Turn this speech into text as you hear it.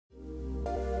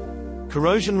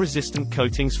Corrosion-resistant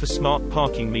coatings for smart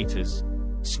parking meters.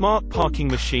 Smart parking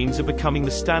machines are becoming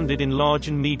the standard in large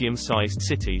and medium-sized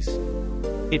cities.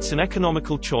 It's an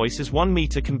economical choice as one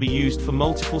meter can be used for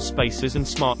multiple spaces and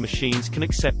smart machines can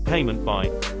accept payment by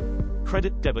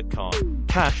credit, debit card,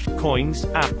 cash, coins,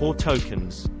 app or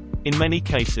tokens. In many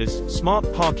cases, smart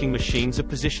parking machines are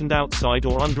positioned outside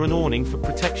or under an awning for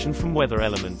protection from weather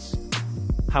elements.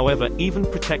 However, even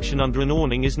protection under an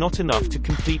awning is not enough to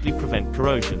completely prevent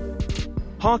corrosion.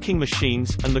 Parking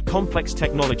machines, and the complex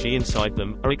technology inside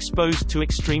them, are exposed to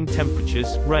extreme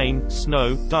temperatures, rain,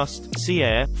 snow, dust, sea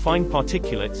air, fine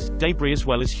particulates, debris as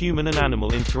well as human and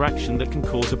animal interaction that can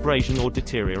cause abrasion or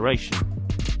deterioration.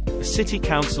 A city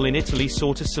council in Italy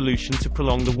sought a solution to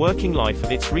prolong the working life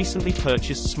of its recently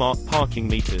purchased smart parking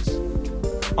meters.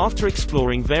 After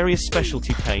exploring various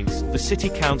specialty paints, the city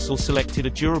council selected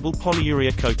a durable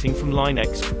polyurea coating from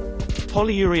LINEX.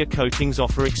 Polyurea coatings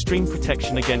offer extreme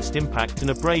protection against impact and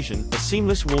abrasion, a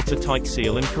seamless watertight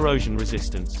seal and corrosion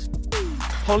resistance.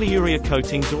 Polyurea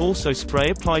coatings are also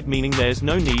spray-applied, meaning there's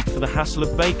no need for the hassle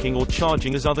of baking or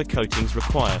charging as other coatings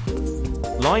require.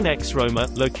 LINEX Roma,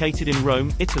 located in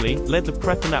Rome, Italy, led the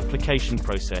prep and application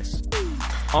process.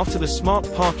 After the smart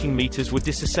parking meters were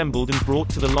disassembled and brought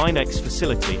to the LINEX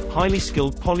facility, highly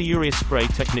skilled polyurea spray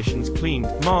technicians cleaned,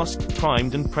 masked,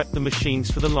 primed and prepped the machines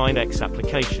for the LINEX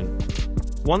application.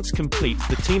 Once complete,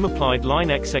 the team applied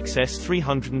LINEX XS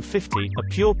 350, a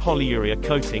pure polyurea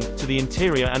coating, to the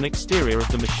interior and exterior of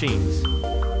the machines.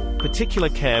 Particular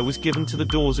care was given to the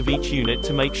doors of each unit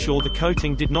to make sure the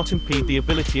coating did not impede the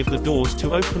ability of the doors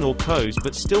to open or close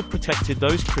but still protected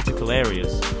those critical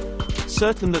areas.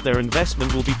 Certain that their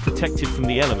investment will be protected from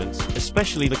the elements,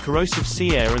 especially the corrosive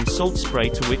sea air and salt spray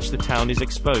to which the town is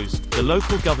exposed, the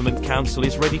local government council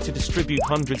is ready to distribute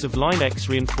hundreds of LINEX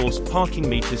reinforced parking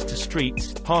meters to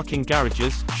streets, parking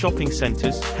garages, shopping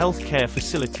centers, health care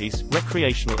facilities,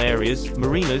 recreational areas,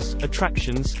 marinas,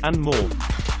 attractions, and more.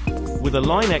 With a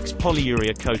LINEX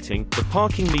polyurea coating, the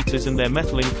parking meters and their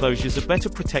metal enclosures are better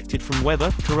protected from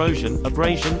weather, corrosion,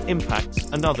 abrasion, impacts,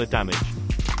 and other damage.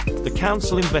 The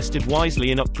council invested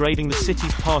wisely in upgrading the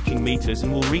city's parking meters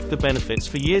and will reap the benefits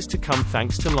for years to come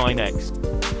thanks to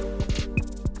LINEX.